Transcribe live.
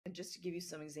And just to give you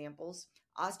some examples,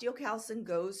 osteocalcin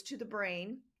goes to the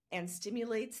brain and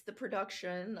stimulates the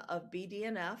production of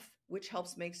BDNF, which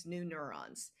helps make new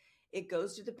neurons. It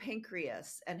goes to the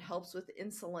pancreas and helps with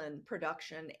insulin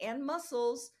production and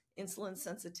muscles, insulin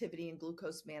sensitivity and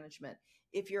glucose management.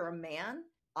 If you're a man,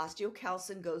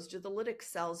 osteocalcin goes to the Leydig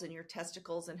cells in your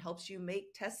testicles and helps you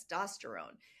make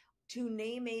testosterone. To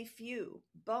name a few,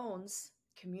 bones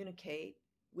communicate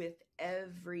with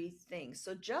everything.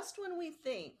 So just when we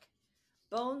think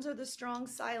bones are the strong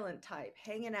silent type,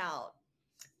 hanging out,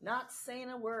 not saying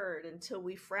a word until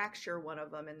we fracture one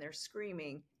of them and they're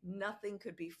screaming, nothing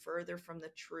could be further from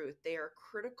the truth. They are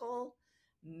critical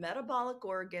metabolic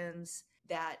organs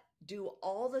that do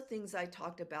all the things I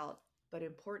talked about, but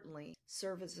importantly,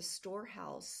 serve as a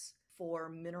storehouse for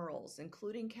minerals,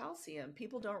 including calcium.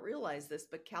 People don't realize this,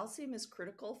 but calcium is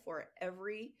critical for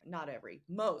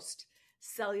most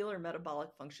cellular metabolic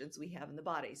functions we have in the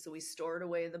body. So we store it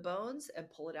away in the bones and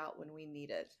pull it out when we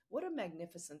need it. What a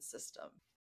magnificent system.